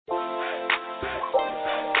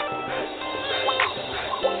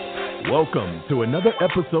Welcome to another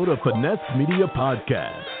episode of Finesse Media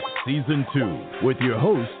Podcast, Season 2, with your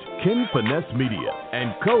host, Ken Finesse Media,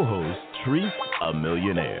 and co-host, Treese, a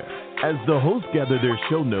Millionaire. As the hosts gather their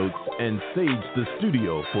show notes and sage the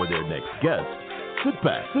studio for their next guest, sit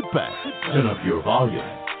back, turn up your volume,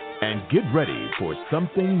 and get ready for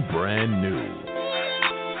something brand new.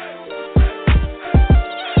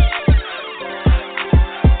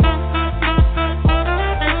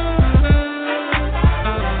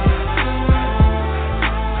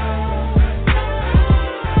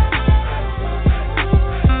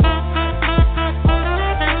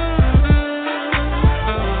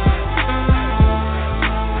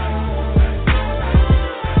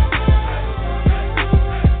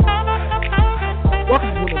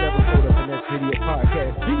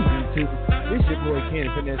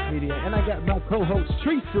 Co-host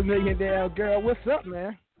Treese, a Millionaire girl. What's up,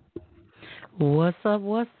 man? What's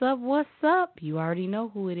up? You already know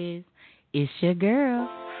who it is. It's your girl,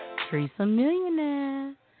 Treese, a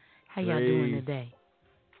Millionaire. How y'all doing today?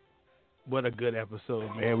 What a good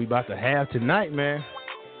episode, man. We about to have tonight, man.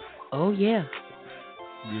 Oh, yeah.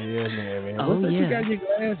 Yeah, man. Oh, What's yeah. You got your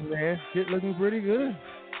glass, man? Shit looking pretty good.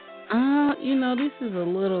 This is a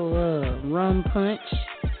little rum punch.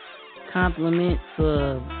 Compliments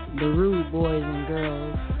of the rude boys and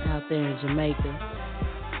girls out there in Jamaica.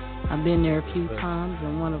 I've been there a few times,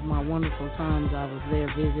 and one of my wonderful times I was there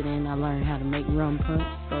visiting, I learned how to make rum punch.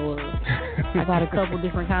 So I got a couple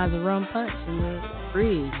different kinds of rum punch in the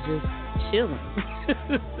fridge, just chilling.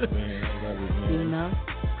 Man, I love it, man. You know,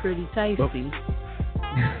 pretty tasty.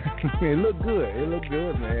 It looked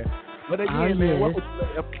good, man. But again, man, welcome to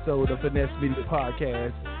the episode of Finesse Media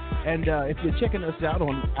Podcast. And if you're checking us out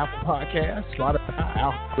on Apple Podcasts, Spotify,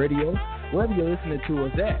 Alpha Radio, wherever you're listening to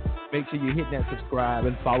us at, make sure you hit that subscribe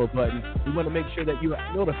and follow button. We want to make sure that you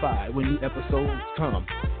are notified when new episodes come.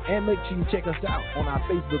 And make sure you check us out on our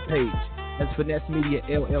Facebook page. That's Finesse Media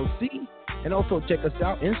LLC. And also check us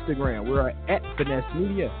out Instagram. We're at Finesse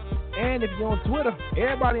Media. And if you're on Twitter,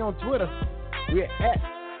 everybody on Twitter, we're at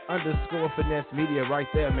 _Finesse Media right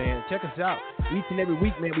there, man. Check us out. Each and every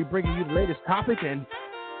week, man, we bringing you the latest topic and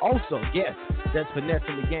also, yes, that's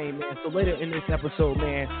finessing the game, man. So later in this episode,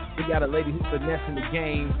 man, we got a lady who's finessing the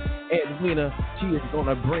game, Edweena. She is going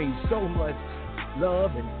to bring so much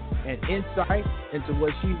love and insight into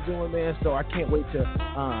what she's doing, man. So I can't wait to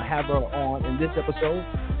have her on in this episode.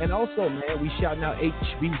 And also, man, we shouting out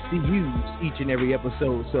HBCUs each and every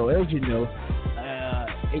episode. So as you know,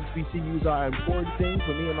 HBCUs are an important thing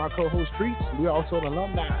for me and my co-host Treese. We're also an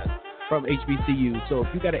alumni from HBCU. So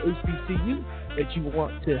if you got an HBCU that you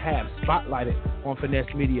want to have spotlighted on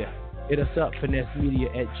Finesse Media, hit us up,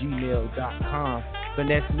 finessemedia@gmail.com,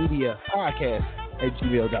 Finesse Media Podcast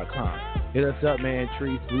 @gmail.com. Hit us up, man,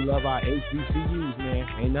 Treese. We love our HBCUs, man.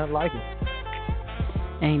 Ain't nothing like them.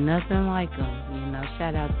 Ain't nothing like them. You know,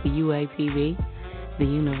 shout out to UAPB, the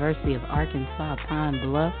University of Arkansas Pine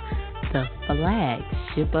Bluff, the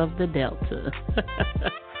flagship of the Delta.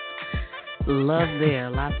 Love there,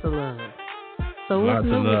 lots of love. So what's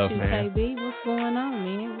new with you, KB? What's going on,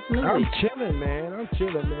 man? What's new I'm chilling, man. What's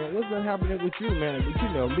been happening with you, man? But you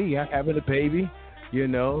know me, I'm having a baby. You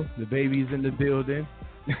know, the baby's in the building.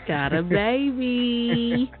 Got a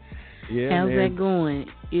baby. Yeah, how's man. that going?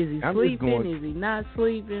 Is he sleeping? Is he not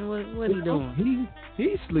sleeping? What he doing?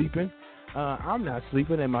 He's sleeping. I'm not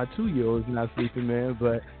sleeping, and my 2-year-old is not sleeping, man.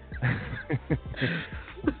 But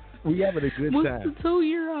we having a good time. What's the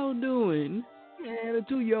 2-year-old doing? Man, the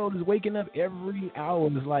 2-year-old is waking up every hour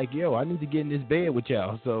and is like, yo, I need to get in this bed with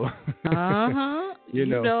y'all. So, you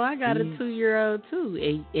know, I got a 2-year-old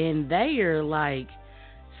too, and they are like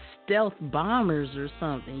stealth bombers or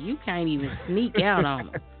something. You can't even sneak out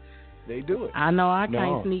on them. They do it. I know I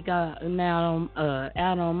can't sneak out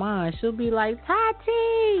on mine. She'll be like,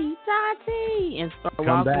 Tati, and start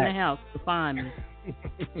walking the house to find me.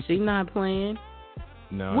 She not playing.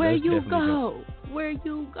 No, Where you go?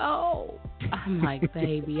 I'm like,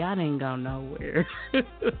 baby, I didn't go nowhere.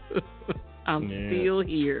 I'm still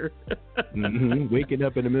here. Waking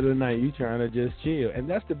up in the middle of the night, you trying to just chill. And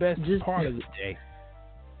that's the best part of the day.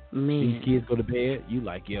 Man. These kids go to bed, you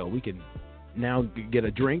like, yo, we can now get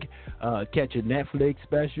a drink, catch a Netflix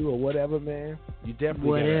special or whatever, man. You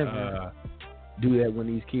definitely gotta do that when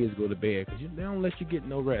these kids go to bed, because they don't let you get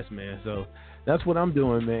no rest, man. So that's what I'm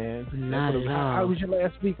doing, man. Not at all. How was your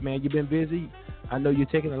last week, man? You been busy? I know you're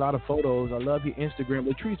taking a lot of photos. I love your Instagram.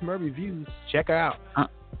 Latrice Murray Views. Check her out.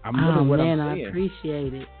 I'm loving what I'm seeing. I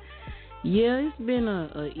appreciate it. Yeah, it's been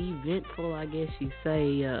a eventful, I guess you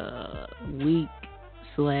say,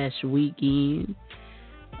 week/weekend.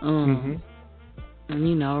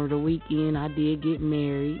 And, over the weekend, I did get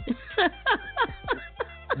married.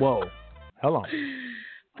 Whoa. Hold on.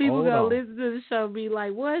 People gonna listen to the show be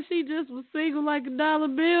like, what? She just was single like $1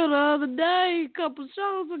 bill the other day, a couple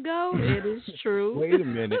shows ago. It is true. Wait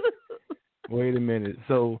a minute.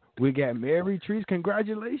 So we got married, Trees.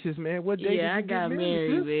 Congratulations, man. What day did you I get got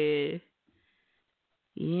married, man.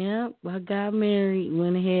 Yep, I got married.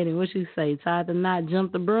 Went ahead and what you say? Tied the knot,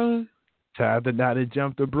 jumped the broom. Tied the knot and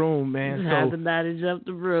jumped the broom, man. Tied the knot and jumped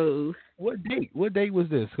the broom. What date? What date was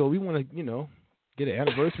this? So we want to, get an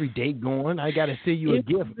anniversary date going. I got to send you a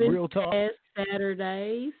gift. Real talk.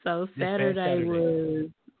 Saturday. So Saturday was,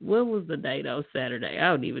 what was the date on Saturday? I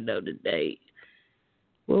don't even know the date.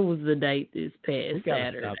 What was the date this past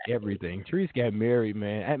Saturday? Stop everything. Trees got married,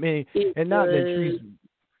 man. I mean, and not that Trees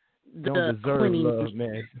don't deserve love,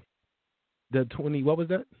 man. The 20, what was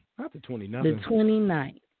that? Not the 29th. The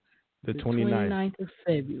 29th. The 29th of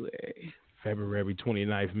February. February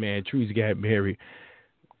 29th, man. Trees got married.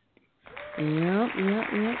 Yep.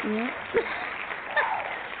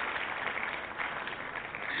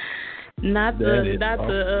 Not the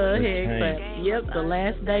head clap. Yep, the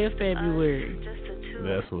last day of February.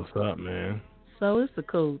 That's what's up, man. So it's a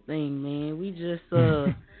cool thing, man. We just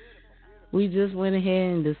went ahead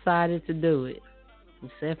and decided to do it. We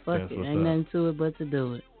said fuck it. Ain't nothing to it but to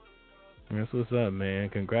do it. That's what's up, man.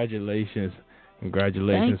 Congratulations. Thank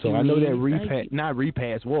so you, I know man.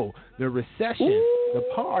 Whoa, the recession, the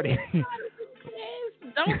party.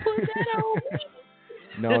 Don't put that on me.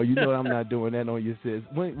 No, you know I'm not doing that on you, sis.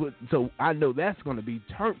 So I know that's going to be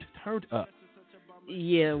turned up.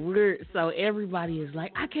 Yeah, so everybody is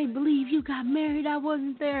like, I can't believe you got married. I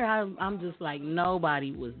wasn't there. I'm just like,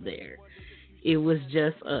 nobody was there. It was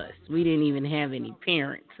just us. We didn't even have any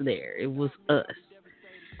parents there. It was us.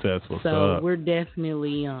 That's what's up. So we're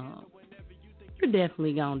definitely gonna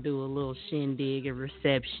do a little shindig, a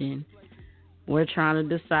reception. We're trying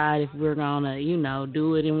to decide if we're gonna,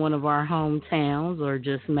 do it in one of our hometowns or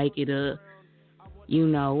just make it a,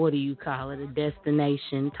 what do you call it, a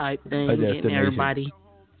destination type thing. And everybody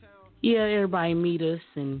meet us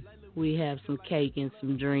and we have some cake and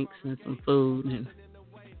some drinks and some food and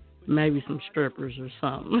maybe some strippers or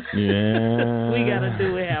something. Yeah. We gotta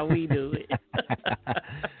do it how we do it.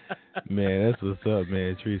 Man, that's what's up,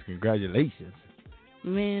 man. Trees, congratulations.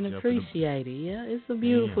 Man, appreciate it. Yeah, it's a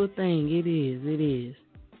beautiful thing. It is.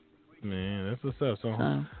 Man, that's what's up. So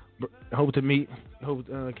hope to meet.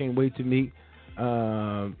 Can't wait to meet.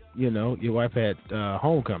 Your wife at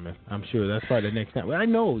homecoming. I'm sure that's probably the next time. Well, I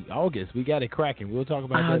know August. We got it cracking. We'll talk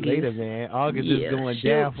about that later, man. August is going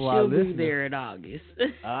down for our listeners. She'll be there in August.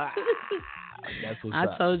 That's what's up.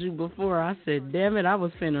 I told you before. I said, damn it, I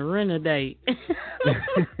was finna rent a date.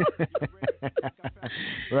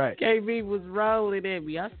 Right. KB was rolling at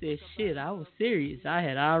me. I said, shit, I was serious. I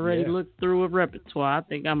had already looked through a repertoire. I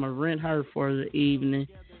think I'm going to rent her for the evening.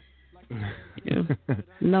 Yeah.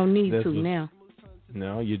 No need to now.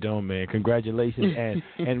 No, you don't, man. Congratulations.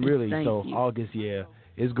 And really, so you. August,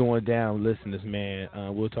 it's going down, listeners, man.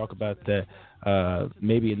 We'll talk about that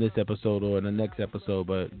maybe in this episode or in the next episode,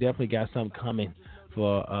 but definitely got something coming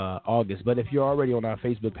for August. But if you're already on our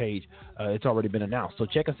Facebook page, it's already been announced. So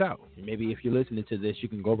check us out. Maybe if you're listening to this, you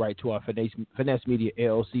can go right to our Finesse Media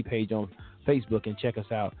LLC page on Facebook and check us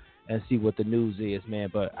out and see what the news is, man.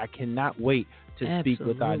 But I cannot wait to speak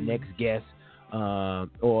with our next guest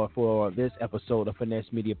or for this episode of Finesse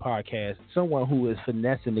Media Podcast, someone who is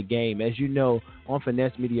finessing the game. As you know, on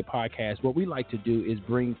Finesse Media Podcast, what we like to do is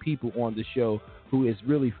bring people on the show who is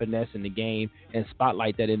really finessing the game and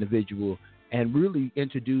spotlight that individual and really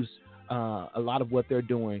introduce a lot of what they're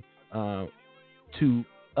doing to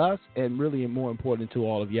us and really more important to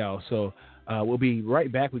all of y'all. So we'll be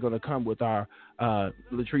right back. We're going to come with our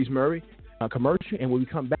Latrice Murray commercial, and when we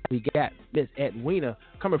come back, we got Miss Edweena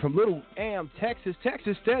coming from Little Am, Texas.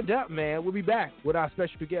 Texas, stand up, man. We'll be back with our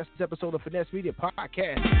special guest this episode of Finesse Media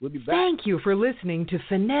Podcast. We'll be back. Thank you for listening to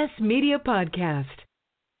Finesse Media Podcast.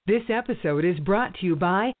 This episode is brought to you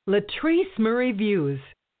by Latrice Murray Views.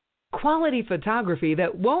 Quality photography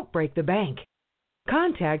that won't break the bank.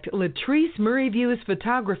 Contact Latrice Murray Views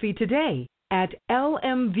Photography today at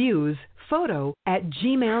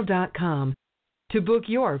lmviewsphoto@gmail.com to book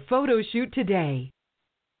your photo shoot today.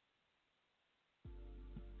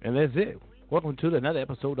 And that's it. Welcome to another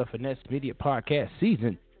episode of Finesse Media Podcast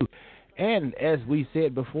Season 2. And as we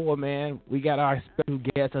said before, man, we got our special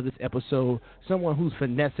guest of this episode, someone who's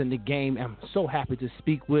finessing the game. I'm so happy to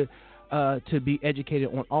speak with, to be educated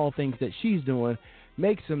on all things that she's doing.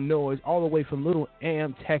 Make some noise all the way from Little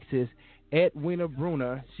Am, Texas, Edweena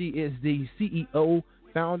Bruner. She is the CEO,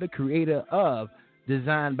 founder, creator of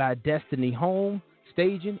Designed by Destiny Home,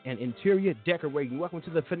 Staging and Interior Decorating. Welcome to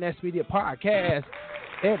the Finesse Media Podcast.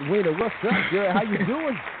 Edweena, what's up, girl? How you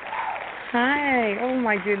doing? Hi. Oh,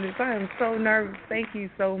 my goodness. I am so nervous. Thank you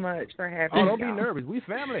so much for having me. Oh, don't be nervous. We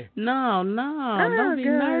family. No, don't be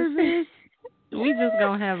nervous. We just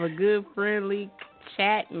going to have a good, friendly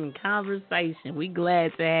chat and conversation. We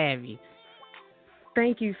glad to have you.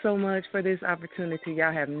 Thank you so much for this opportunity.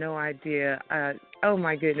 Y'all have no idea. Oh,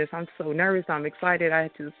 my goodness. I'm so nervous. I'm excited. I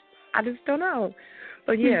just don't know.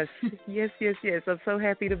 But yes, yes. I'm so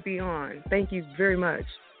happy to be on. Thank you very much.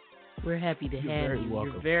 We're happy to have you.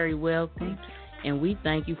 Welcome. You're very welcome. And we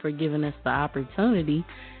thank you for giving us the opportunity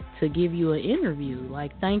to give you an interview.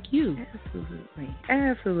 Thank you.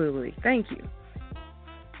 Absolutely. Thank you.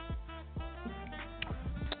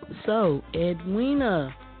 So,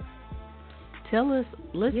 Edweena,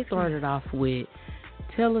 let's start it off with,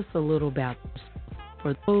 tell us a little about this.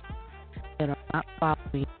 For those that are not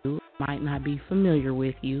following you, might not be familiar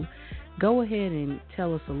with you, go ahead and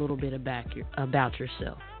tell us a little bit about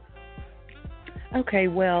yourself. Okay,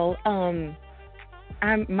 well,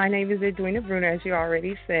 my name is Edweena Bruner, as you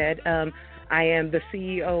already said. I am the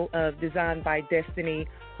CEO of Design by Destiny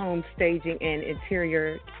Home Staging and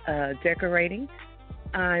Interior Decorating.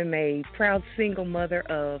 I'm a proud single mother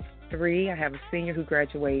of 3. I have a senior who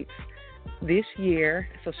graduates this year,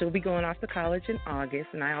 so she'll be going off to college in August.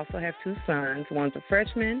 And I also have 2 sons. One's a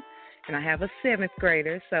freshman, and I have a 7th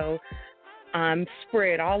grader. So I'm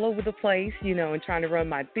spread all over the place, and trying to run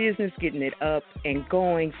my business, getting it up and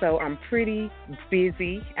going. So I'm pretty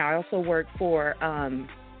busy. I also work for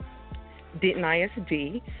Denton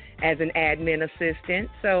ISD as an admin assistant.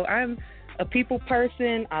 So I'm a people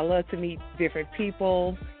person. I love to meet different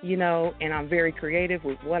people, and I'm very creative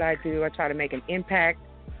with what I do. I try to make an impact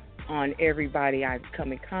on everybody I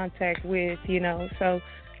come in contact with, So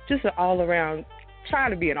just an all-around, try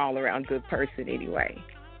to be an all-around good person anyway.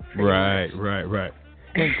 Right.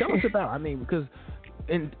 And tell us about, because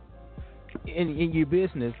in your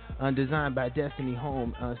business, Designed by Destiny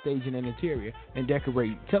Home Staging and Interior and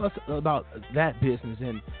Decorating, tell us about that business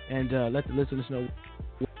and let the listeners know,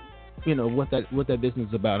 what that business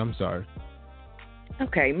is about. I'm sorry.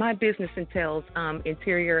 Okay, my business entails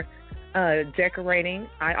interior decorating.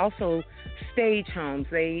 I also stage homes.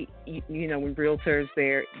 When realtors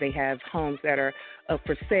they have homes that are up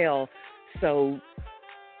for sale, so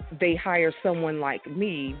they hire someone like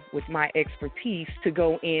me with my expertise to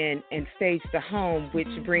go in and stage the home, which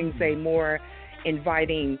brings a more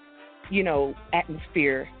inviting,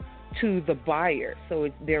 atmosphere to the buyer. So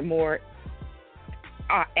they're more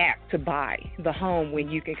apt to buy the home when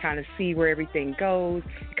you can kind of see where everything goes.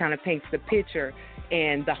 It kind of paints the picture,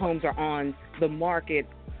 and the homes are on the market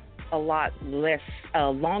a lot less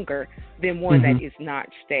longer than one that is not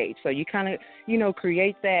staged. So you kind of,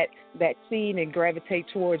 create that scene and gravitate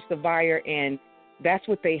towards the buyer, and that's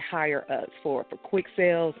what they hire us for quick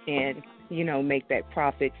sales and, make that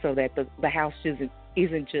profit so that the house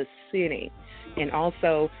isn't just sitting. And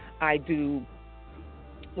also I do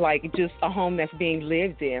just a home that's being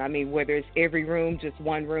lived in. Whether it's every room, just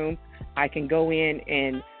one room, I can go in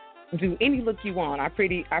and do any look you want. I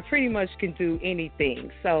pretty much can do anything.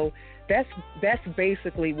 So that's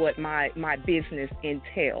basically what my business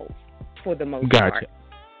entails for the most part.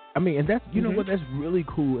 And that's what, that's really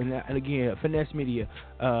cool. And again, Finesse Media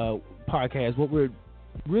podcast, what we're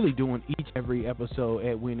really doing every episode,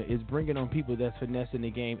 Edweena, is bringing on people that's finessing the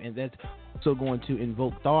game, and that's also going to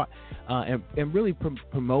invoke thought and really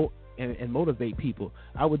promote and motivate people.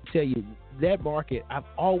 I would tell you that market, I've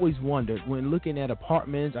always wondered when looking at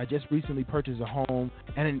apartments. I just recently purchased a home,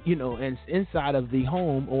 and and inside of the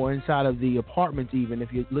home or inside of the apartments, even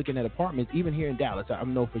if you're looking at apartments, even here in Dallas, I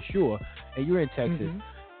know for sure, and you're in Texas,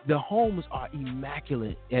 the homes are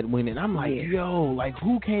immaculate, Edwin, and I'm like,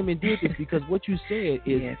 who came and did this? Because what you said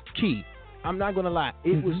is key. I'm not going to lie.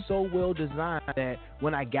 It was so well designed that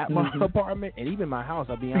when I got my apartment and even my house,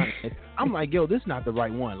 I'll be honest, I'm like, this is not the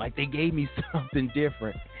right one. They gave me something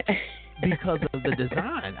different because of the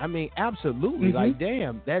design. Absolutely.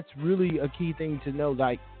 Damn, that's really a key thing to know.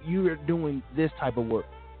 You're doing this type of work.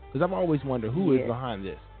 Because I've always wondered who is behind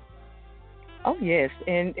this. Oh, yes,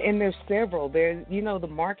 and there's several. There's, the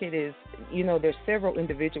market is, there's several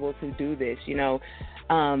individuals who do this.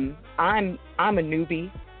 I'm a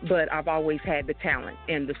newbie, but I've always had the talent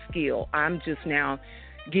and the skill. I'm just now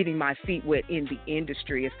getting my feet wet in the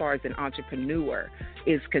industry as far as an entrepreneur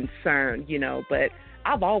is concerned, But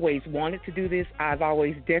I've always wanted to do this. I've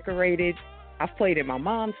always decorated. I've played in my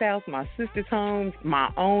mom's house, my sister's homes,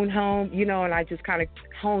 my own home, and I just kind of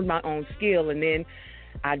honed my own skill. And then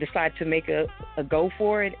I decided to make a go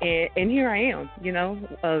for it, and here I am,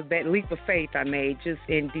 that leap of faith I made just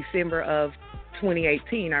in December of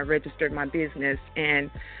 2018. I registered my business,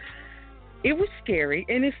 and it was scary,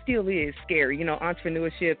 and it still is scary.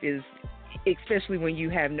 Entrepreneurship is, especially when you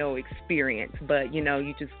have no experience, but,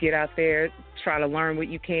 you just get out there, try to learn what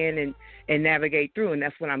you can and navigate through, and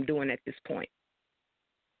that's what I'm doing at this point.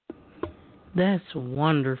 That's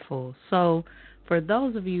wonderful. So, for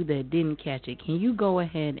those of you that didn't catch it, can you go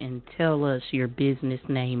ahead and tell us your business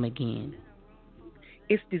name again?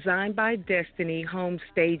 It's Designed by Destiny Home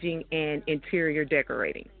Staging and Interior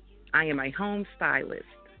Decorating. I am a home stylist.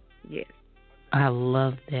 Yes. I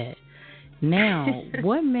love that. Now,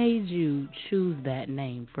 what made you choose that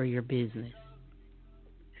name for your business?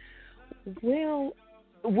 Well,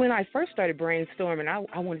 when I first started brainstorming,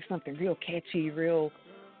 I wanted something real catchy, real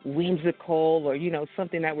whimsical, or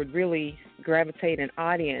something that would really gravitate an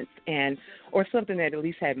audience, or something that at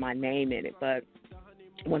least had my name in it. But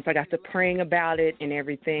once I got to praying about it and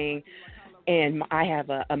everything, and I have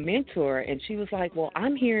a mentor, and she was like, well,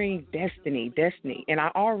 I'm hearing Destiny, and I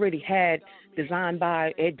already had Designed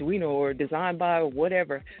by Edweena or Designed by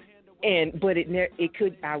whatever, but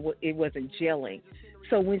it wasn't gelling.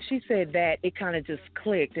 So when she said that, it kind of just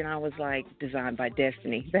clicked, and I was like, Designed by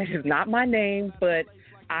Destiny. That is not my name, but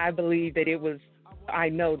I believe that I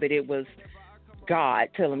know that it was God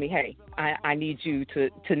telling me, hey, I need you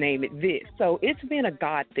to name it this. So it's been a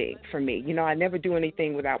God thing for me. I never do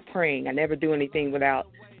anything without praying. I never do anything without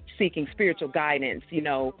seeking spiritual guidance,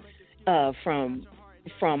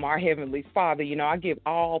 from our Heavenly Father. I give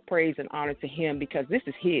all praise and honor to Him because this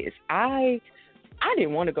is His. I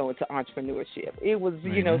didn't want to go into entrepreneurship. It was,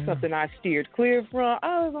 something I steered clear from.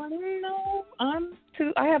 I was like, no,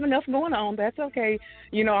 I have enough going on. That's okay.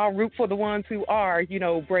 I'll root for the ones who are,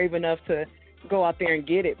 brave enough to go out there and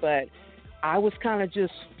get it. But I was kind of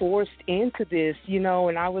just forced into this,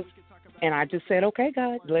 and I just said, okay,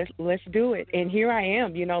 God, let's do it. And here I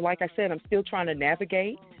am, like I said, I'm still trying to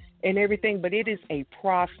navigate and everything, but it is a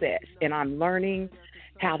process, and I'm learning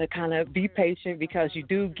how to kind of be patient because you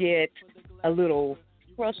do get a little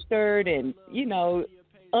frustrated and,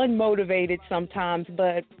 unmotivated sometimes,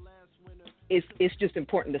 but it's just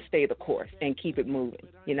important to stay the course and keep it moving.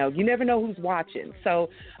 You never know who's watching. So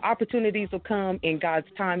opportunities will come in God's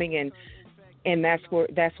timing, and that's where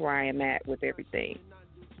I am at with everything.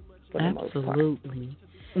 Absolutely.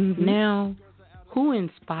 Mm-hmm. Now, who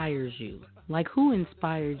inspires you? Like, who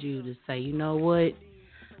inspired you to say, you know what,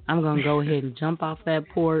 I'm going to go ahead and jump off that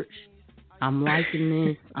porch. I'm liking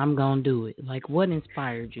this. I'm going to do it. Like, what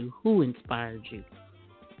inspired you? Who inspired you?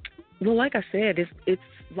 Well, like I said, it's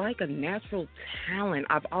like a natural talent.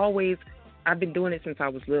 I've been doing it since I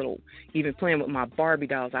was little. Even playing with my Barbie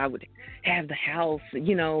dolls, I would have the house,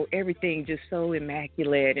 everything just so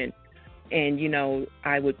immaculate, and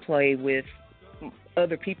I would play with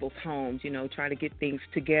other people's homes, try to get things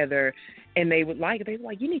together, and they were like,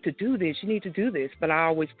 you need to do this, but I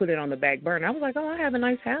always put it on the back burner. I was like, oh, I have a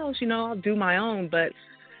nice house, I'll do my own, but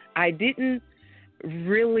I didn't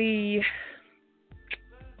really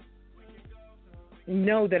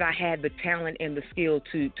know that I had the talent and the skill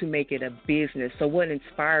to make it a business. So what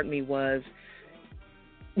inspired me was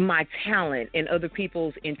my talent and other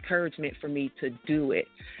people's encouragement for me to do it.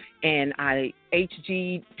 And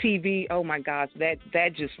HGTV, oh my gosh,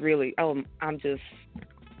 that just really,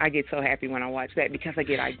 I get so happy when I watch that because I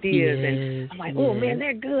get ideas, and I'm like, oh man,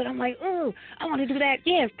 they're good. I'm like, oh, I want to do that.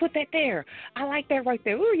 Yes, put that there. I like that right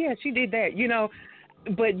there. Oh yeah, she did that.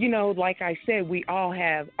 But like I said, we all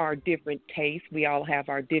have our different tastes. We all have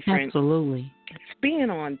our different absolutely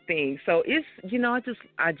spin on things. So it's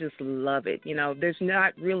I just love it. There's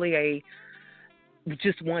not really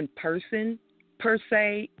just one person per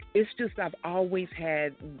se. It's just I've always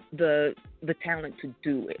had the talent to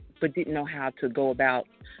do it, but didn't know how to go about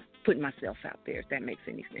putting myself out there, if that makes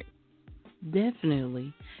any sense.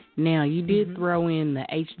 Definitely. Now, you did throw in the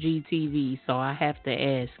HGTV, so I have to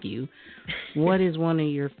ask you, what is one of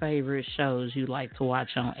your favorite shows you like to watch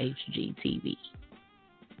on HGTV?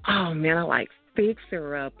 Oh, man, I like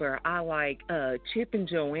Fixer Upper. I like Chip and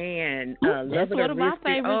Joanne. That's one of my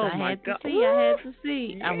favorites. Oh, I my had God. to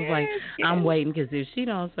see. Yes, I was like, yes. I'm waiting, because if she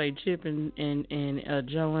don't say Chip and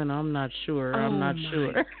Joanne, I'm not sure.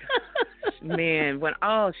 Man,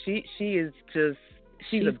 she is just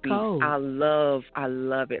she's a beast. Cold. I love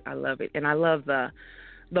it. And I love the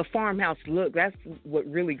farmhouse look. That's what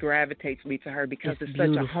really gravitates me to her, because it's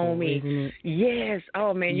such a homey. Isn't it? Yes.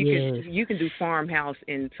 Oh man, you can do farmhouse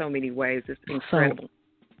in so many ways. It's incredible. So,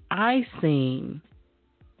 I seen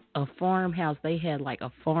a farmhouse. They had like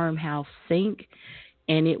a farmhouse sink,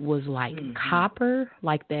 and it was like copper,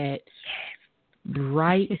 like that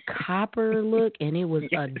bright copper look, and it was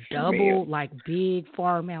a double, like big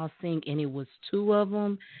farmhouse sink, and it was two of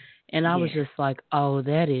them, and I was just like, oh,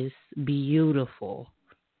 that is beautiful.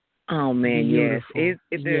 Oh man, beautiful.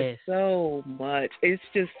 There's so much. It's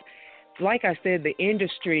just like I said, the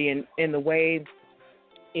industry and the way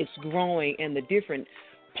it's growing and the different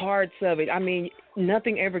parts of it. I mean,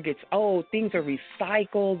 nothing ever gets old. Things are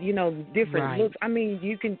recycled, you know, different looks. I mean,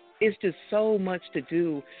 it's just so much to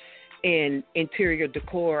do in interior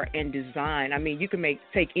decor and design. I mean, you can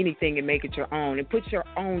take anything and make it your own and put your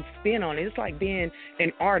own spin on it. It's like being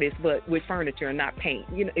an artist, but with furniture and not paint.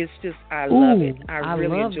 You know, it's just, I love it. I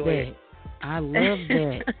really enjoy it. I love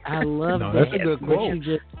that. I love that. That's a good quote. What you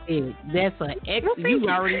just said. That's an excellent. You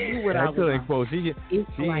already knew what I was talking about. Quote. She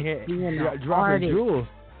like had being an dropping artist. jewels.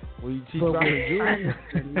 Well, she's dropping jewels.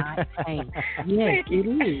 Not paint. Yes, it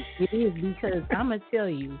is. It is, because I'm gonna tell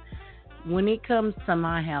you, when it comes to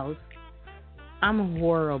my house, I'm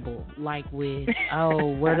horrible. Like with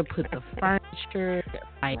where to put the furniture.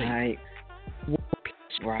 Right.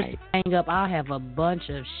 Hang up. I'll have a bunch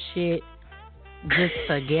of shit just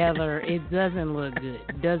together. It doesn't look good.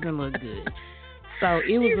 So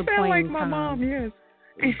it was a point like in my time. Mom, yes.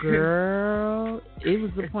 Girl, it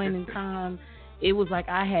was the point in time. It was like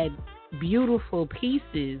I had beautiful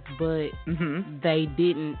pieces, but they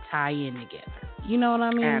didn't tie in together. You know what I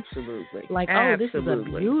mean? Absolutely. Like, this is a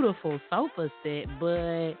beautiful sofa set,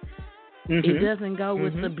 but it doesn't go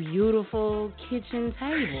with the beautiful kitchen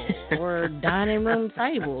table or dining room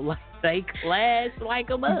table. Like, they clash like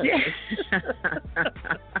a bug.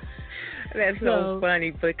 That's so funny,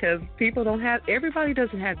 because everybody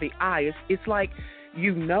doesn't have the eye. It's like,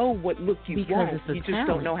 you know what look you want. You just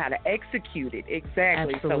don't know how to execute it.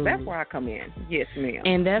 Exactly. Absolutely. So that's where I come in. Yes, ma'am.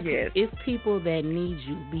 And it's people that need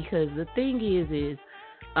you, because the thing is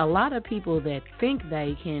a lot of people that think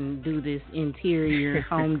they can do this interior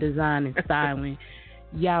home design and styling,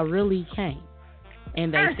 y'all really can't.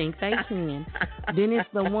 And they think they can. Then it's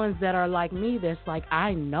the ones that are like me that's like,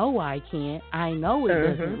 I know I can't. I know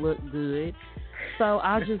it doesn't look good. So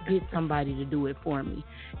I'll just get somebody to do it for me.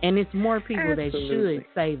 And it's more people that should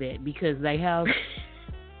say that, because they have,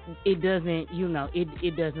 it doesn't,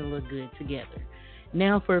 it doesn't look good together.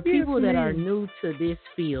 Now, for people that are new to this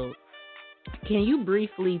field, can you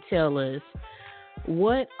briefly tell us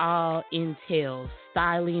what all entails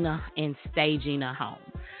styling and staging a home?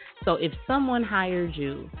 So if someone hired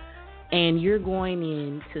you and you're going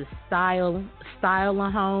in to style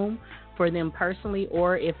a home for them personally,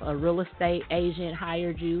 or if a real estate agent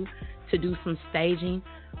hired you to do some staging,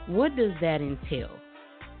 what does that entail?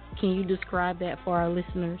 Can you describe that for our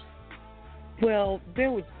listeners? Well,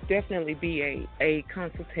 there would definitely be a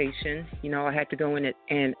consultation. I had to go in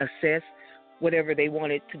and assess whatever they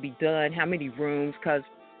wanted to be done, how many rooms, because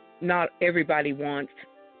not everybody wants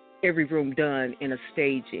every room done in a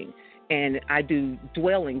staging. And I do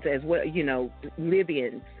dwellings as well,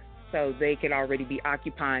 live-ins, so they can already be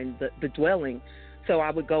occupying the dwelling. So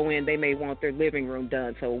I would go in, they may want their living room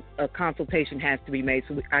done. So a consultation has to be made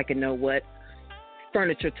so I can know what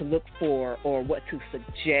furniture to look for or what to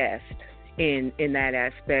suggest in that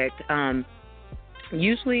aspect.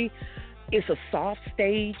 Usually it's a soft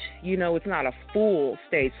stage, it's not a full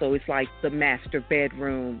stage. So it's like the master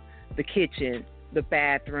bedroom, the kitchen, the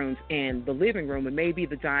bathrooms, and the living room, and maybe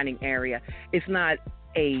the dining area. It's not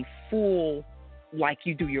a full, like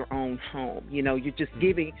you do your own home. You're just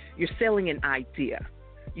you're selling an idea.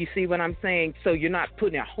 You see what I'm saying? So you're not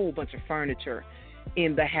putting a whole bunch of furniture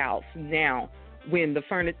in the house. Now,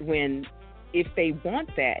 if they want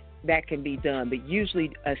that can be done. But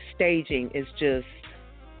usually a staging is just,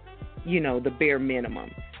 the bare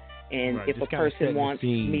minimum. And if a person wants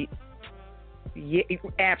me, yeah,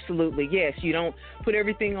 absolutely, yes. You don't put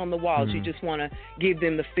everything on the walls. You just want to give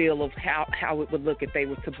them the feel of how it would look if they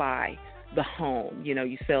were to buy the home.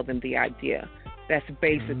 You sell them the idea. That's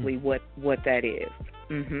basically what that is.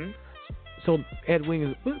 So,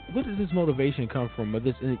 Edweena, where does this motivation come from? Or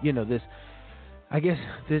this, this, I guess,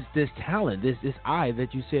 this talent, this eye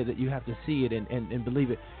that you said that you have to see it and believe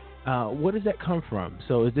it. Where does that come from?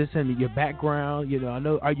 So, is this in your background? I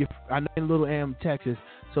know in Little Am, Texas.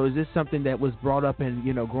 So, is this something that was brought up in,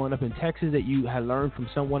 growing up in Texas, that you had learned from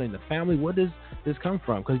someone in the family? Where does this come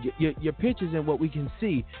from? Because your pictures and what we can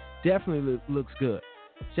see definitely looks good.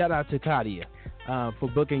 Shout out to Katia for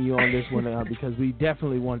booking you on this one, because we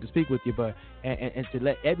definitely wanted to speak with you, but and to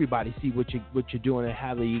let everybody see what you're doing and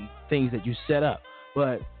how the things that you set up.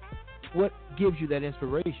 But what gives you that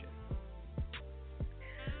inspiration?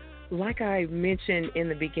 Like I mentioned in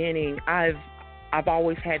the beginning, I've I've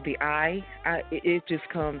always had the eye. It just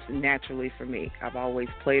comes naturally for me. I've always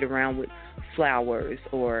played around with flowers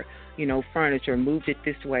or, furniture, moved it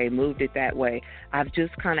this way, moved it that way. I've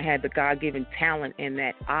just kind of had the God-given talent and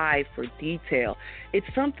that eye for detail. It's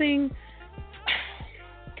something,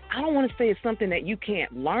 I don't want to say it's something that you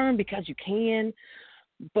can't learn, because you can,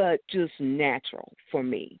 but just natural for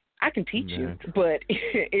me. I can teach you, but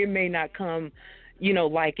it may not come,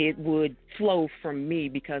 like it would flow from me,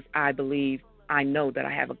 because I know that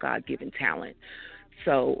I have a God-given talent.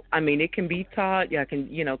 So, it can be taught. I can,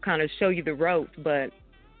 kind of show you the ropes, but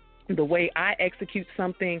the way I execute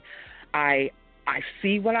something, I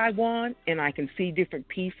see what I want, and I can see different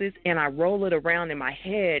pieces, and I roll it around in my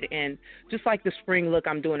head, and just like the spring look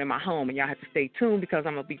I'm doing in my home, and y'all have to stay tuned, because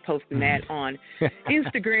I'm going to be posting that on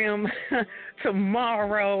Instagram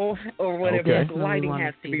tomorrow or whatever. Okay. The lighting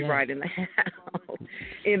has to be right in the house.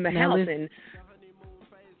 And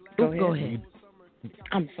go ahead.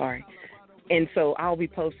 I'm sorry. And so I'll be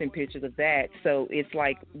posting pictures of that. So it's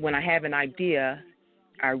like when I have an idea,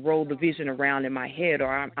 I roll the vision around in my head,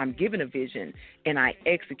 or I'm given a vision and I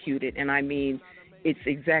execute it. And it's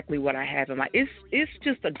exactly what I have in my. It's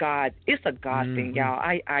just a God. It's a God thing, y'all.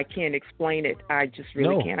 I can't explain it. I just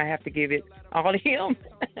really can't. I have to give it all to Him.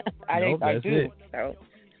 I do. It. So.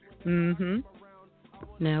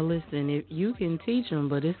 Now listen, if you can teach them,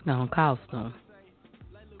 but it's gonna cost them.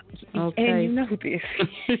 Okay. And you know this.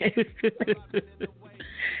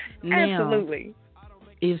 Now, absolutely.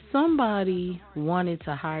 If somebody wanted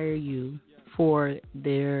to hire you for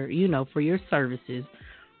their, for your services,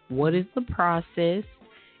 what is the process,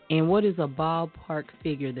 and what is a ballpark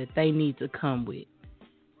figure that they need to come with?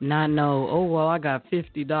 Not know, I got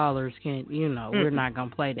 $50. We're not going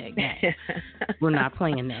to play that game. We're not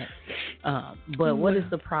playing that. But what is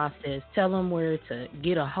the process? Tell them where to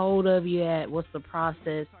get a hold of you at. What's the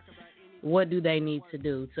process? What do they need to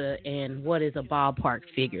do and what is a ballpark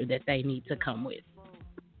figure that they need to come with?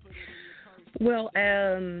 Well,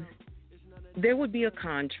 there would be a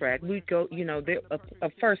contract. We'd go,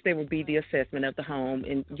 first there would be the assessment of the home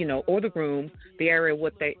and, or the room, the area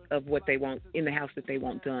of what they want in the house that they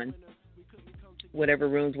want done. Whatever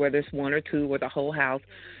rooms, whether it's one or two or the whole house,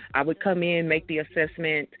 I would come in, make the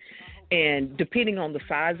assessment, and depending on the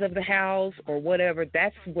size of the house or whatever,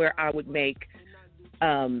 that's where I would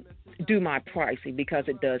do my pricing, because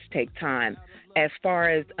it does take time. As far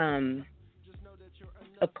as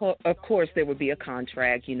of course, there would be a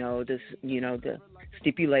contract, the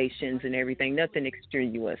stipulations and everything, nothing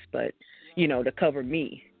extraneous, but, to cover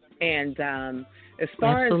me. And as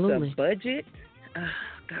far as the budget,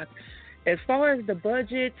 as far as the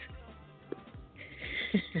budget,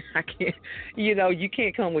 I can't, you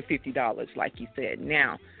can't come with $50, like you said.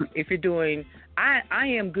 Now, if you're doing, I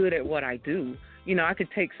am good at what I do. I could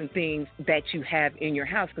take some things that you have in your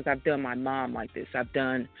house, because I've done my mom like this. I've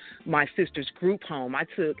done my sister's group home. I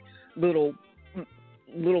took little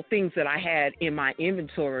things that I had in my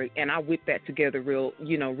inventory, and I whipped that together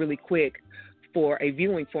really quick for a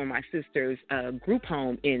viewing for my sister's group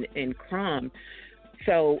home in Crum.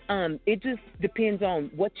 So it just depends on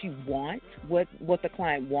what you want, what the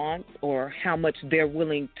client wants, or how much they're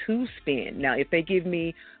willing to spend. Now, if they give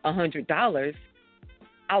me $100,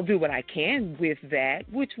 I'll do what I can with that,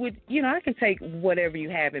 which would, I can take whatever you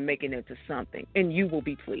have and make it into something, and you will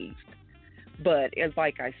be pleased. But as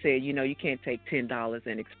like I said, you can't take $10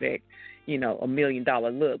 and expect, $1 million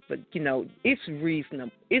look. But, it's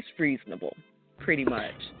reasonable. It's reasonable, pretty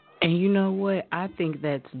much. And you know what? I think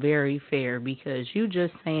that's very fair, because you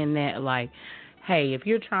just saying that like, hey, if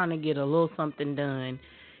you're trying to get a little something done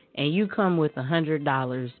and you come with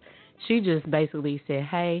 $100, she just basically said,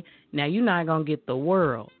 hey, now you're not going to get the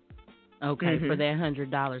world, okay, for that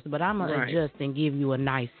 $100, but I'm going to adjust and give you a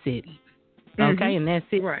nice city, okay, and that's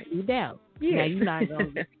it. Right. You doubt. Yes.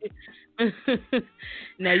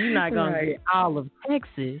 Now you're not going to get all of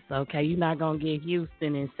Texas, okay? You're not going to get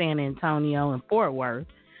Houston and San Antonio and Fort Worth,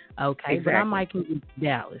 okay? Exactly. But I might can get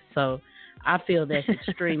Dallas. So I feel that's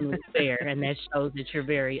extremely fair, and that shows that you're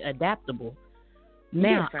very adaptable.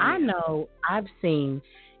 Now, yes, I know I've seen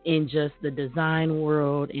in just the design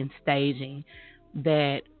world and staging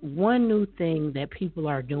that one new thing that people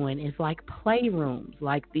are doing is like playrooms,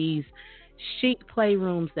 like these chic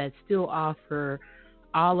playrooms that still offer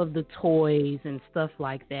all of the toys and stuff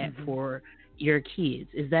like that for your kids.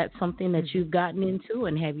 Is that something that you've gotten into,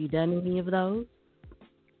 and have you done any of those?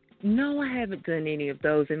 No, I haven't done any of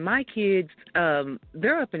those. And my kids,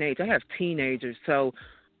 they're up in age. I have teenagers, so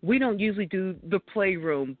we don't usually do the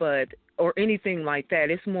playroom, or anything like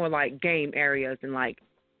that. It's more like game areas, and like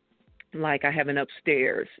I have an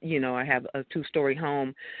upstairs. I have a 2-story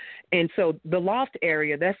home, And so the loft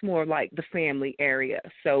area, that's more like the family area.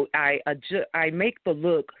 So I make the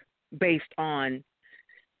look based on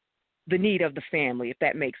the need of the family, if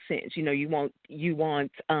that makes sense. You know, you want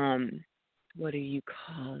what do you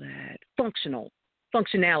call that?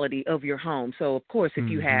 Functionality of your home. So of course, if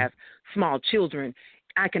you have small children,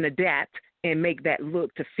 I can adapt and make that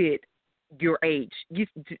look to fit your age.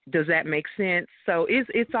 Does that make sense? So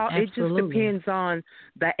it's all. Absolutely. It just depends on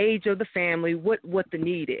the age of the family, what the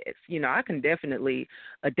need is. You know, I can definitely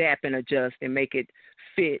adapt and adjust and make it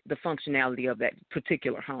fit the functionality of that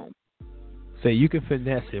particular home. So you can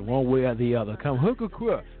finesse it one way or the other. Come hook or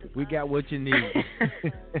crook, we got what you need.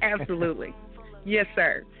 Absolutely, yes,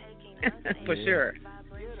 sir. For sure.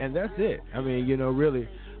 And that's it. I mean, you know, really.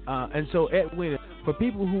 And so, Edweena, for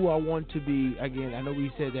people who want to be, again, I know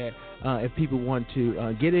we said that if people want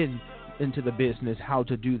to get into the business, how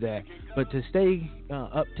to do that, but to stay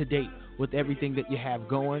up to date with everything that you have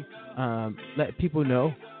going, let people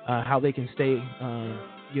know how they can stay,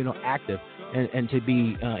 active and to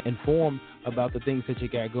be informed about the things that you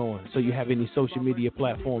got going. So you have any social media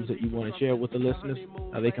platforms that you want to share with the listeners,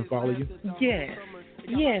 how they can follow you?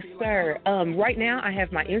 Yes, sir. Right now, I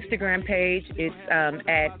have my Instagram page. It's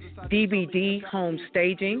at DBD Home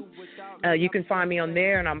Staging. You can find me on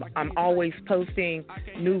there, and I'm always posting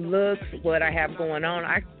new looks, what I have going on.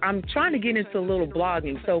 I'm trying to get into a little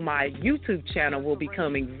blogging, so my YouTube channel will be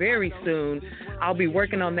coming very soon. I'll be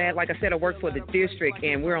working on that. Like I said, I work for the district,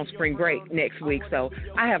 and we're on spring break next week, so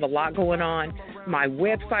I have a lot going on. My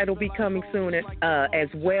website will be coming soon as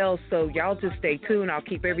well, so y'all just stay tuned. I'll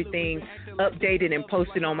keep everything updated and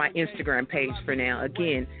posted on my Instagram page for now.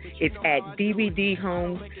 Again, it's at DBD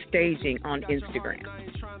Home Staging on Instagram.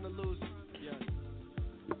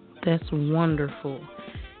 That's wonderful.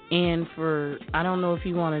 And I don't know if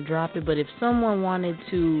you want to drop it, but if someone wanted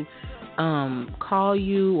to call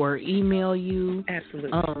you or email you,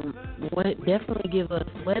 absolutely, definitely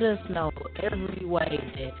let us know every way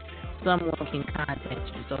that someone can contact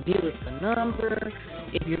you. So give us the number.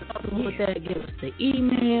 If you're comfortable with that, give us the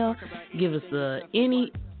email. Give us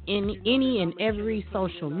any and every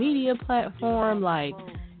social media platform. Like,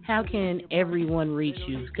 how can everyone reach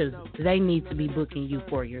you? Because they need to be booking you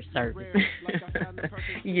for your service.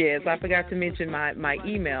 Yes, I forgot to mention my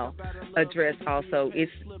email address also.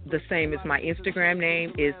 It's the same as my Instagram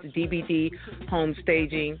name. It's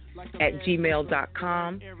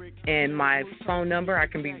dbdhomestaging@gmail.com. And my phone number, I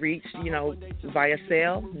can be reached, via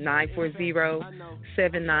cell,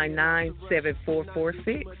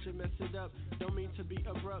 940-799-7446.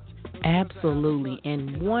 Absolutely.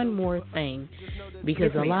 And one more thing,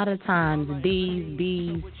 because a lot of times D's,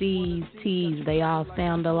 B's, C's, T's, they all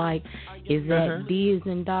sound alike. Is that D as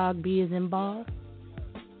in dog, B as in ball?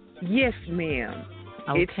 Yes, ma'am.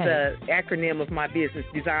 Okay. It's the acronym of my business,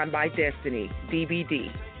 Designed by Destiny,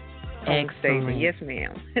 DBD. Excellent. Yes,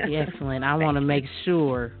 ma'am. Excellent. I want to make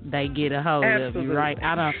sure they get a hold of you, right?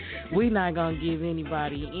 We're not going to give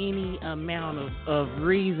anybody any amount of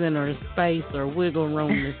reason or space or wiggle room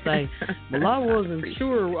to say, well, I wasn't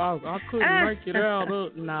sure. I couldn't make it out.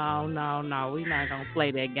 No. We're not going to play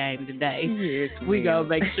that game today. Yes, we're going to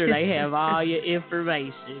make sure they have all your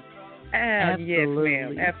information. Yes,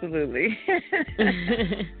 ma'am. Absolutely.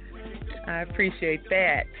 I appreciate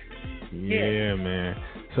that. Yeah, man.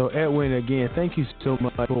 So, Edwin, again, thank you so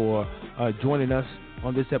much for joining us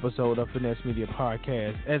on this episode of Finesse Media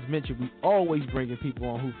Podcast. As mentioned, we always bringing people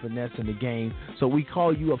on who finesse in the game. So we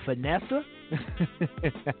call you a finesser.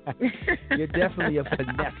 You're definitely a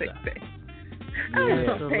finesser.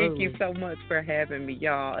 Thank you so much for having me,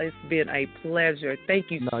 y'all. It's been a pleasure.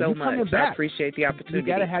 Thank you so much. I appreciate the opportunity. We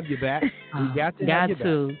got to have you back. We got to have you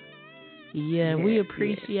back. Yeah, we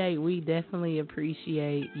definitely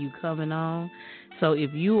appreciate you coming on. So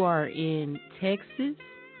if you are in Texas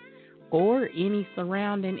or any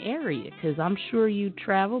surrounding area, because I'm sure you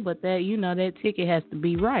travel, but that ticket has to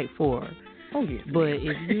be right for her. Oh, yes. But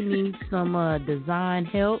if you need some design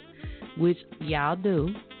help, which y'all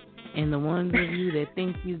do, and the ones of you that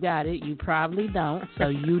think you got it, you probably don't, so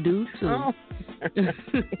you do too. Oh.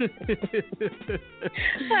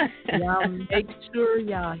 Y'all make sure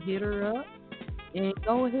y'all hit her up and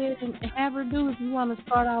go ahead and have her do, if you want to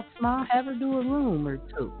start off small, have her do a room or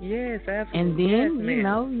two. Yes, absolutely. And then,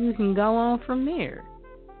 you can go on from there.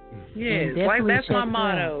 Yes, that's my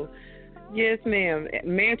motto. Yes, ma'am.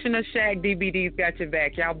 Mansion or shack, DBD's got your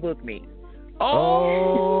back. Y'all book me.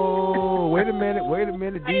 Oh, wait a minute,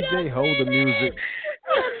 DJ, hold the music.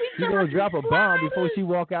 She's going to drop a bomb before she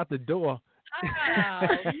walk out the door. Oh,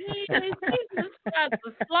 man, she just got to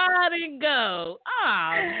slide and go.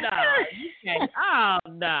 Oh, no. You can't. Oh,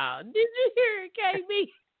 no. Did you hear it, KB?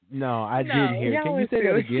 No, I didn't hear. Can you say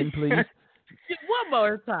that again, please? One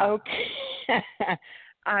more time. Okay.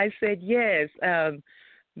 I said yes.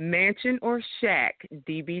 Mansion or Shack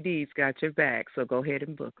DVD's got your back, so go ahead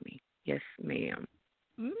and book me. Yes, ma'am.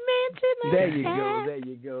 Mansion or There you Shack. go. There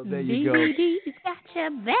you go. There you go. DVD's got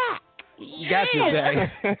your back. Got your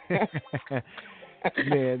back.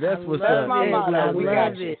 Man, that's what's up. I love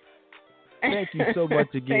it. Thank you so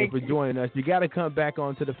much again for joining us. You got to come back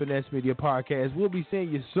on to the Finesse Media Podcast. We'll be seeing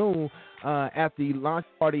you soon at the launch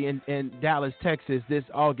party in Dallas, Texas this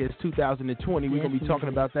August 2020. We're going to be talking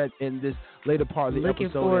about that in this later part of the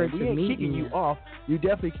episode. Forward we to ain't meeting kicking you off. You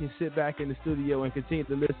definitely can sit back in the studio and continue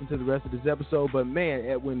to listen to the rest of this episode. But, man,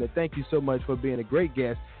 Edweena, thank you so much for being a great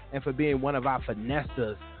guest and for being one of our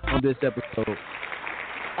finessers on this episode.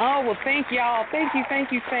 Oh, well, thank y'all. Thank you.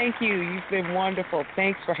 You've been wonderful.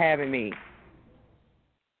 Thanks for having me.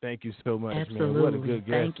 Thank you so much, Absolutely. man. What a good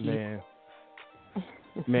guest, man.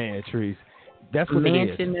 Man, Trees. That's what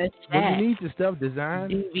Mansion it is. When you need the stuff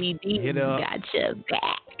designed, DVD got your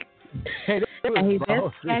back. Hey,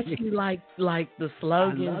 that's actually like the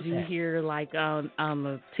slogans you hear like on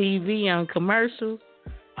the TV on commercials.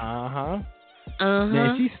 Man,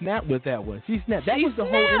 she snapped with that one. She snapped. That was the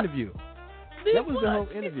whole interview. That was the whole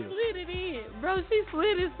interview. She slid it in. Bro, she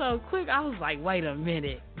slid it so quick. I was like, wait a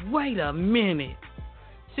minute.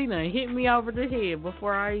 She done hit me over the head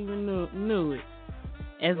before I even knew it.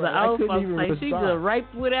 As the old folks say, she just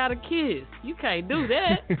raped without a kiss. You can't do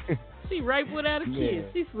that. She raped without a kiss.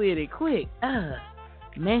 She slid it quick.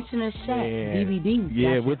 Mansion of Shack DVD.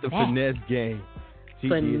 Yeah, with the finesse game. She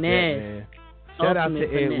did that, man. Shout out to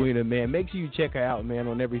Edweena, man. Make sure you check her out, man,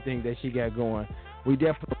 on everything that she got going. We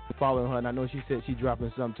definitely following her, and I know she said she's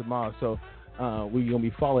dropping something tomorrow, so we're going to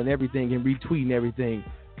be following everything and retweeting everything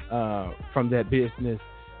from that business.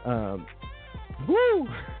 Woo!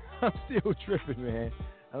 I'm still tripping, man.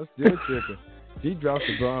 She dropped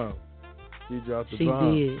the bomb. She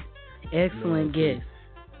did. Excellent guest.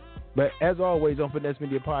 But as always on Finesse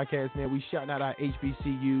Media Podcast, man, we shouting out our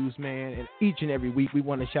HBCUs, man, and each and every week we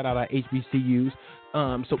want to shout out our HBCUs.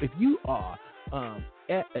 So if you are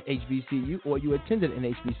at a HBCU or you attended an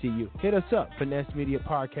HBCU, hit us up,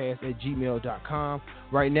 FinesseMediaPodcast@gmail.com.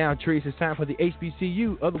 Right now, Therese, it's time for the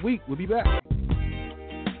HBCU of the week. We'll be back.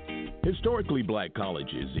 Historically black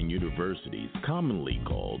colleges and universities, commonly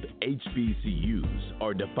called HBCUs,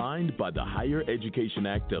 are defined by the Higher Education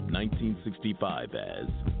Act of 1965 as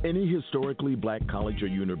any historically black college or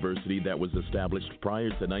university that was established prior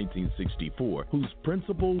to 1964 whose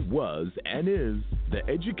principle was and is the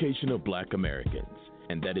education of black Americans,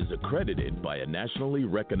 and that is accredited by a nationally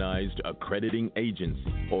recognized accrediting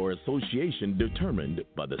agency or association determined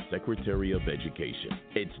by the Secretary of Education.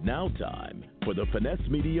 It's now time for the Finesse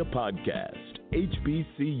Media Podcast,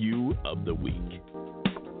 HBCU of the Week.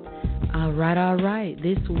 All right.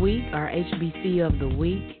 This week, our HBCU of the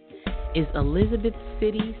week is Elizabeth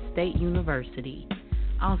City State University,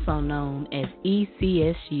 also known as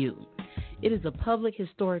ECSU. It is a public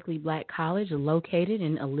historically black college located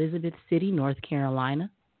in Elizabeth City, North Carolina.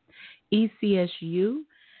 ECSU,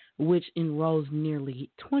 which enrolls nearly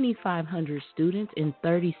 2,500 students in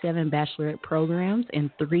 37 baccalaureate programs and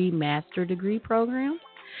 3 master degree programs,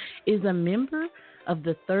 is a member of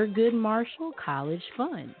the Thurgood Marshall College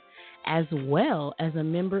Fund, as well as a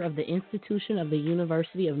member of the Institution of the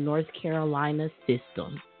University of North Carolina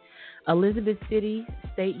System. Elizabeth City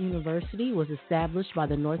State University was established by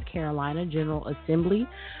the North Carolina General Assembly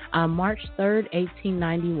on March 3,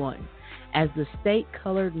 1891, as the State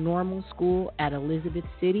Colored Normal School at Elizabeth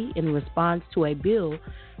City in response to a bill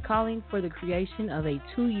calling for the creation of a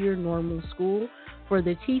 2-year normal school for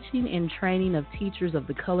the teaching and training of teachers of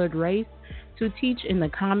the colored race to teach in the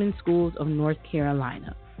common schools of North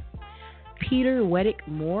Carolina. Peter Weddick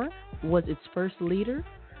Moore was its first leader.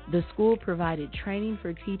 The school provided training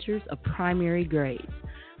for teachers of primary grades.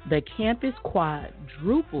 The campus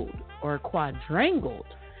quadrangled,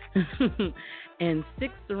 and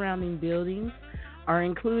 6 surrounding buildings are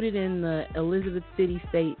included in the Elizabeth City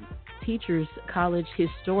State Teachers College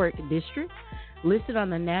Historic District, listed on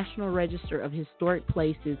the National Register of Historic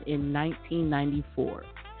Places in 1994.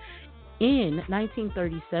 In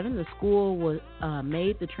 1937, the school was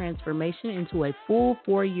made the transformation into a full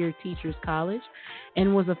 4-year teachers college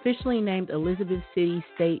and was officially named Elizabeth City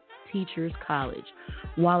State Teachers College,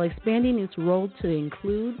 while expanding its role to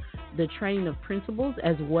include the training of principals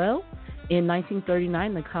as well. In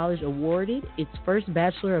 1939, the college awarded its first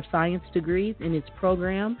Bachelor of Science degrees in its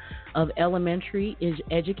program of elementary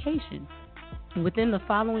education. Within the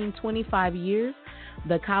following 25 years,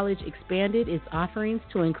 The college expanded its offerings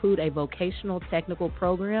to include a vocational technical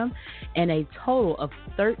program and a total of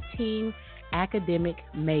 13 academic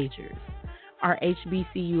majors. Our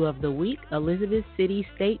HBCU of the week, Elizabeth City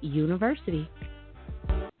State University.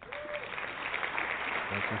 That's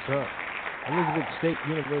what's up. Elizabeth State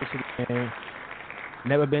University, man.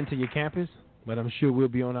 Never been to your campus, but I'm sure we'll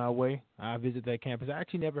be on our way. I visit that campus. I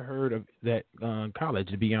actually never heard of that college,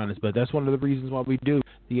 to be honest, but that's one of the reasons why we do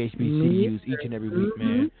the HBCUs each and every week,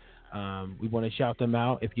 man. We want to shout them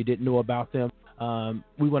out. If you didn't know about them,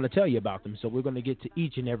 we want to tell you about them. So we're going to get to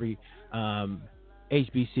each and every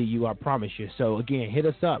HBCU, I promise you. So, again, hit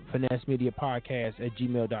us up,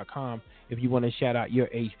 FinesseMediaPodcast@gmail.com, if you want to shout out your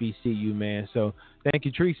HBCU, man. So, thank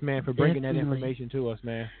you, Treese, man, for bringing that information to us,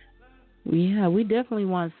 man. Yeah, we definitely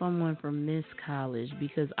want someone from this college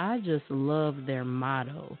because I just love their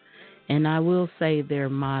motto. And I will say their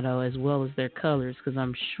motto as well as their colors because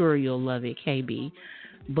I'm sure you'll love it, KB.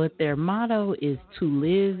 But their motto is to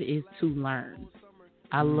live is to learn.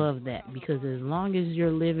 I love that because as long as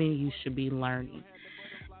you're living, you should be learning.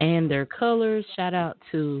 And their colors, shout out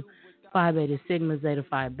to Phi Beta Sigma Zeta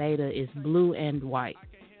Phi Beta, is blue and white.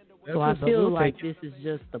 So I feel like this is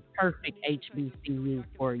just the perfect HBCU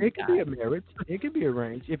for you guys. It could be a marriage. It could be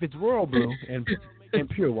arranged. If it's royal blue and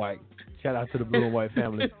pure white, shout out to the blue and white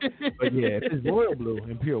family. But yeah, if it's royal blue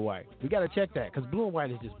and pure white, we got to check that because blue and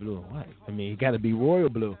white is just blue and white. I mean, it got to be royal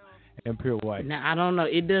blue and pure white. Now, I don't know.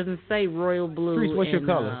 It doesn't say royal blue. Treese, what's your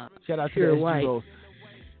color? Shout out to pure the white. Rose.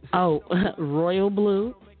 Oh, royal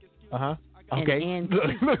blue. Uh-huh. Okay. And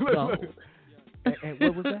antique gold. And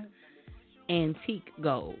what was that? Antique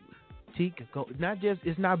gold. Antique gold.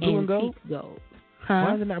 It's not blue and gold? Antique gold. Huh?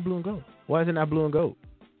 Why is it not blue and gold? Why is it not blue and gold?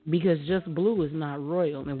 Because just blue is not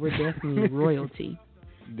royal, and we're definitely royalty.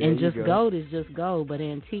 And just gold is just gold, but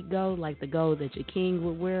antique gold, like the gold that your king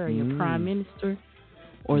would wear or your prime minister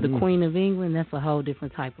or the Queen of England, that's a whole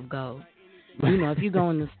different type of gold. You know, if you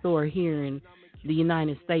go in the store here in the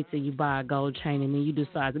United States and you buy a gold chain and then you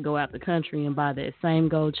decide to go out the country and buy that same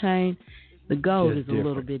gold chain, the gold is a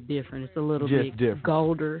little bit different. It's a little bit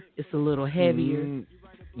golder. It's a little heavier.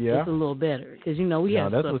 Yeah. It's a little better. Because, you know, we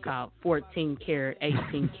have stuff called 14 karat,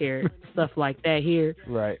 18 karat, stuff like that here.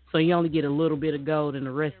 Right. So you only get a little bit of gold and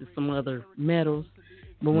the rest is some other metals.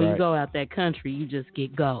 But when you go out that country, you just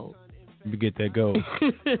get gold. You get that gold.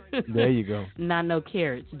 There you go. Not no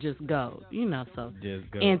carats, just gold. You know, so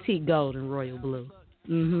just gold. Antique gold and royal blue.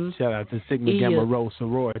 Mm-hmm. Shout out to Sigma Gamma Rho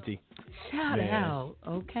sorority. Shout out,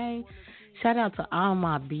 okay? Shout out to all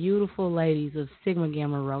my beautiful ladies of Sigma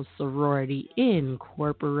Gamma Rho Sorority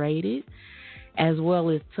Incorporated, as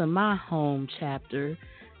well as to my home chapter,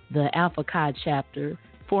 the Alpha Chi chapter,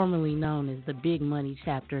 formerly known as the Big Money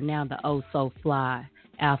chapter, now the Oh So Fly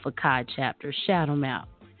Alpha Chi chapter. Shout them out.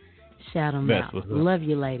 Shout them out. Love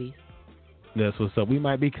you, ladies. That's what's up. We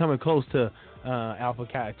might be coming close to Alpha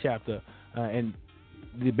Chi chapter and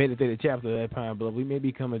the Beta Theta chapter at Pine Bluff. We may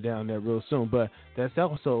be coming down there real soon, but that's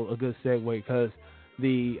also a good segue because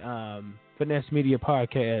the Finesse Media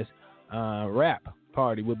Podcast rap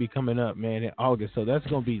party will be coming up, man, in August. So that's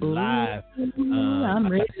going to be live.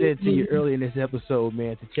 I said to you earlier in this episode,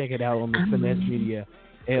 man, to check it out on the Finesse Media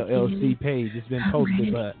LLC page. It's been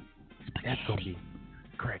posted, but that's going to be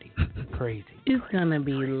crazy. It's going to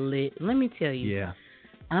be lit. Let me tell you. Yeah.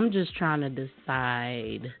 I'm just trying to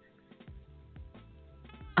decide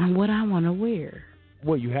on what I want to wear.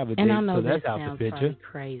 Well, you have a date, and I know so that's that out sounds the picture.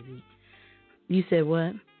 Crazy. You said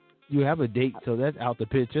what? You have a date, so that's out the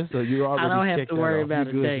picture. So you already I don't have to worry off. about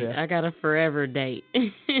a date. There. I got a forever date.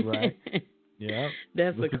 Right. Yeah.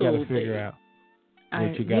 That's what a you cool gotta figure out.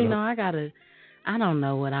 I don't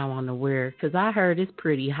know what I want to wear because I heard it's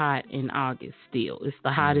pretty hot in August still. It's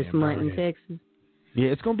the hottest month in Texas. Yeah,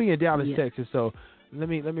 it's gonna be in Dallas, Texas. So let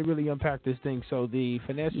me really unpack this thing. So the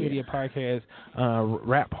Finesse Media Podcast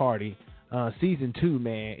rap party season 2,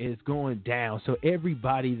 man, is going down. So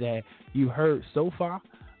everybody that you heard so far,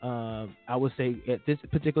 I would say at this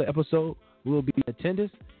particular episode will be in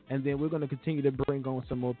attendance, and then we're going to continue to bring on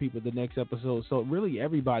some more people the next episode. So really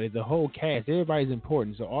everybody, the whole cast, everybody's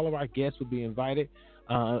important. So all of our guests will be invited.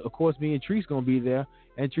 Of course, me and Treese going to be there.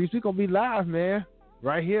 And Treese, we're going to be live, man,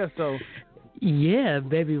 right here. So yeah,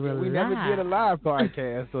 baby, we're live. We never did a live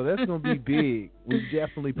podcast, so that's going to be big. We're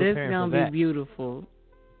definitely preparing for that. That's going to be beautiful.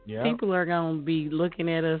 Yeah. People are going to be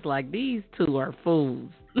looking at us like these two are fools.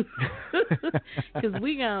 Because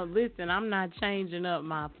we going to, listen, I'm not changing up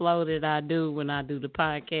my flow that I do when I do the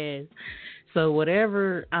podcast. So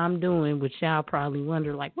whatever I'm doing, which y'all probably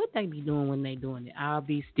wonder, like, what they be doing when they doing it, I'll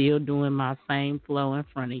be still doing my same flow in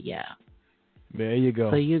front of y'all. There you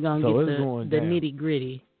go. So you're going to get the nitty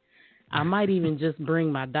gritty I might even just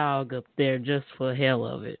bring my dog up there just for hell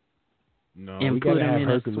of it. No, and we put gotta him have in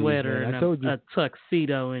Hercules, a sweater man. and a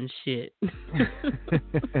tuxedo and shit.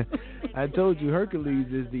 I told you, Hercules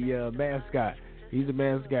is the mascot. He's a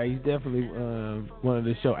mascot. He's definitely one of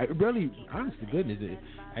the show. Honest to goodness,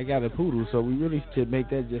 I got a poodle, so we really should make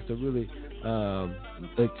that just a really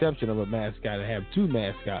exception of a mascot and have two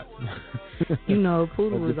mascots. A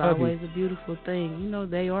poodle is always a beautiful thing.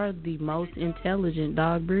 They are the most intelligent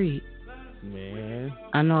dog breed. Man,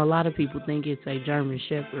 I know a lot of people think it's a German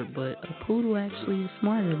Shepherd, but a poodle actually is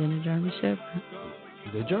smarter than a German Shepherd.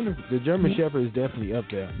 The German Shepherd is definitely up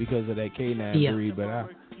there because of that canine breed, but I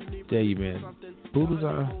tell you, man, poodles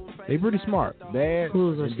they pretty smart.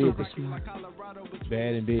 Poodles are super smart.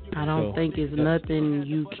 Bad and big. I don't think it's nothing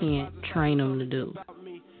you can't train them to do.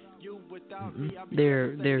 Mm-hmm.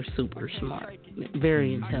 They're super smart,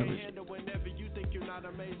 very intelligent.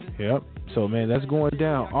 Yep. So, man, that's going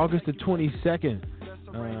down August the 22nd.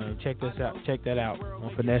 Check that out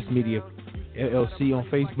on Finesse Media LLC on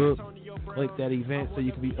Facebook. Click that event so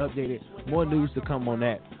you can be updated. More news to come on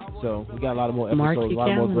that. So we got a lot of more episodes, a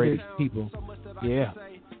lot more great people. Yeah.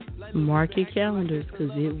 Mark your calendars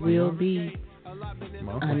because it will be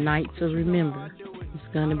a night to remember.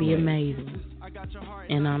 It's going to be amazing.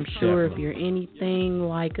 And I'm sure if you're anything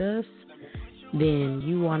like us, then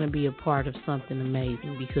you want to be a part of something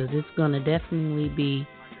amazing because it's going to definitely be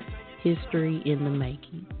history in the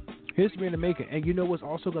making. History in the making. And you know what's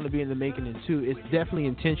also going to be in the making, too? It's definitely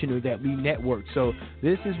intentional that we network. So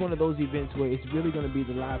this is one of those events where it's really going to be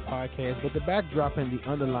the live podcast. But the backdrop and the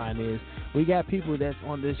underline is we got people that's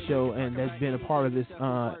on this show and that's been a part of this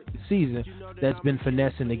season that's been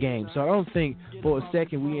finessing the game. So I don't think for a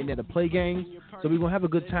second we in there to play games. So we're going to have a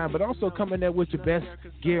good time, but also come in there with your best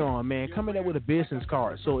gear on, man. Come in there with a business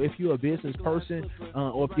card. So if you're a business person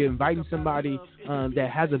or if you're inviting somebody that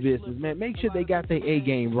has a business, man, make sure they got their A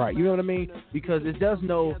game right. You know what I mean? Because it does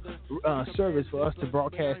no service for us to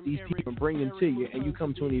broadcast these people and bring them to you, and you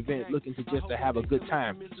come to an event looking to have a good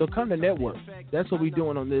time. So come to network. That's what we're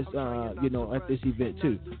doing on this, at this event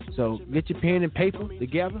too. So get your pen and paper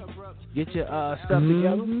together. Get your stuff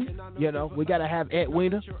together. We got to have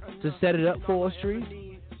Edweena to set it up for us, Trees.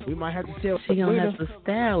 We might have to tell she gonna have to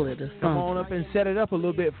style it or something. Come on up and set it up a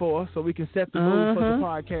little bit for us so we can set the mood for the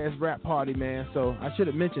podcast rap party, man. So I should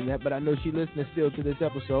have mentioned that, but I know she's listening still to this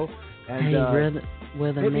episode. And hit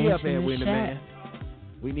me up, Edweena, man.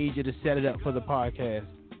 We need you to set it up for the podcast.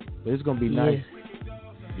 But it's gonna be nice.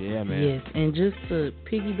 Yeah, man. Yes, and just to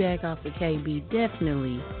piggyback off of KB,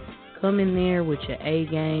 definitely come in there with your A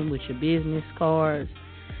game, with your business cards.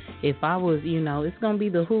 If I was, it's going to be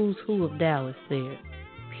the who's who of Dallas there,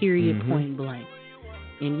 period, point blank.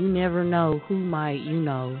 And you never know who might, you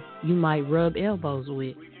might rub elbows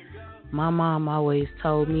with. My mom always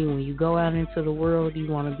told me when you go out into the world, you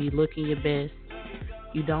want to be looking your best.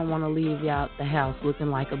 You don't want to leave out the house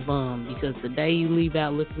looking like a bum, because the day you leave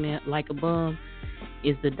out looking like a bum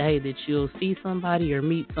is the day that you'll see somebody or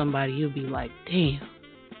meet somebody, you'll be like, damn.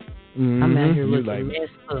 I'm out here looking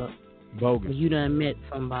messed up. Bogus. You done met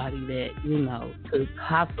somebody that, could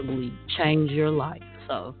possibly change your life.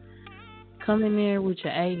 So come in there with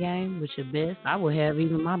your A game, with your best. I would have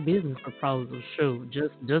even my business proposal,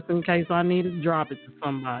 just in case I need to drop it to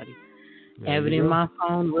somebody. Have it in my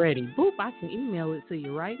phone ready. Boop, I can email it to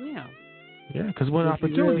you right now. Yeah, because when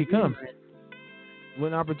opportunity comes, you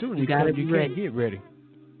can't get ready.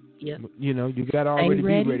 Yep. You got to already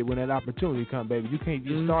be ready when that opportunity comes, baby. You can't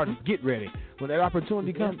just start to get ready. When that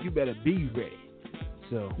opportunity comes, you better be ready.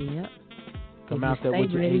 So, come out there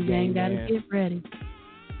with your A game, you ain't got to get ready.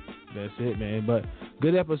 That's it, man. But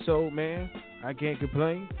good episode, man. I can't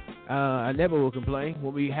complain. I never will complain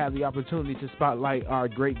when we have the opportunity to spotlight our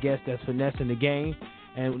great guest that's finessing the game.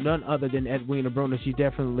 And none other than Edweena Bruner. She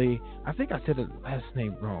definitely, I think I said the last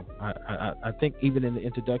name wrong. I think even in the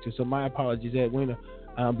introduction. So my apologies, Edweena.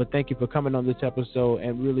 But thank you for coming on this episode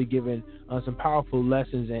and really giving some powerful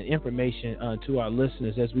lessons and information to our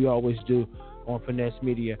listeners, as we always do on Finesse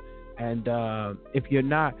Media. And if you're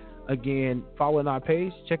not, again, following our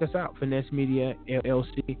page, check us out, Finesse Media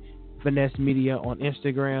LLC, Finesse Media on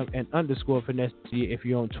Instagram, and _ Finesse Media if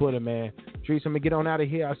you're on Twitter, man. Trees, I'm going to get on out of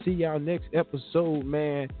here. I'll see y'all next episode,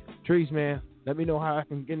 man. Trees, man, let me know how I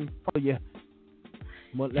can get and follow you.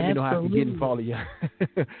 Let me know how I can get and follow you.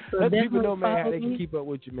 Let people know, man, how they can keep up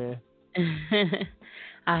with you, man.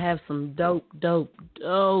 I have some dope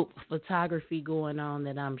photography going on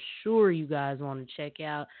that I'm sure you guys want to check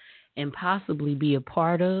out and possibly be a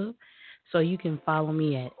part of. So you can follow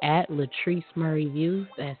me at Latrice Murray Views.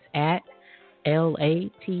 That's at LatriceMurray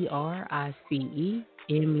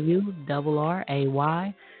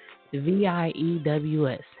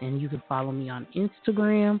VIEWS. And you can follow me on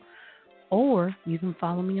Instagram, or you can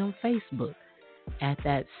follow me on Facebook at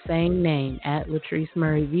that same name, at Latrice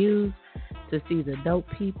Murray Views, to see the dope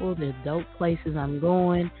people, the dope places I'm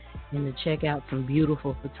going, and to check out some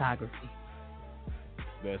beautiful photography.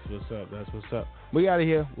 That's what's up. We out of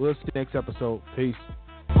here. We'll see you next episode. Peace.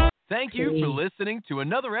 Thank you for listening to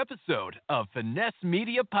another episode of Finesse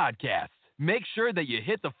Media Podcast. Make sure that you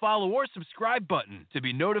hit the follow or subscribe button to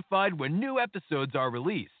be notified when new episodes are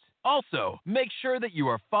released. Also, make sure that you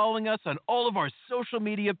are following us on all of our social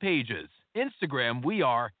media pages. Instagram, we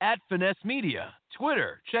are at Finesse Media.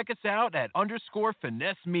 Twitter, check us out at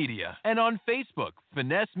 _Finesse Media. And on Facebook,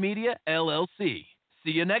 Finesse Media LLC.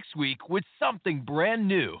 See you next week with something brand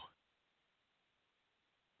new.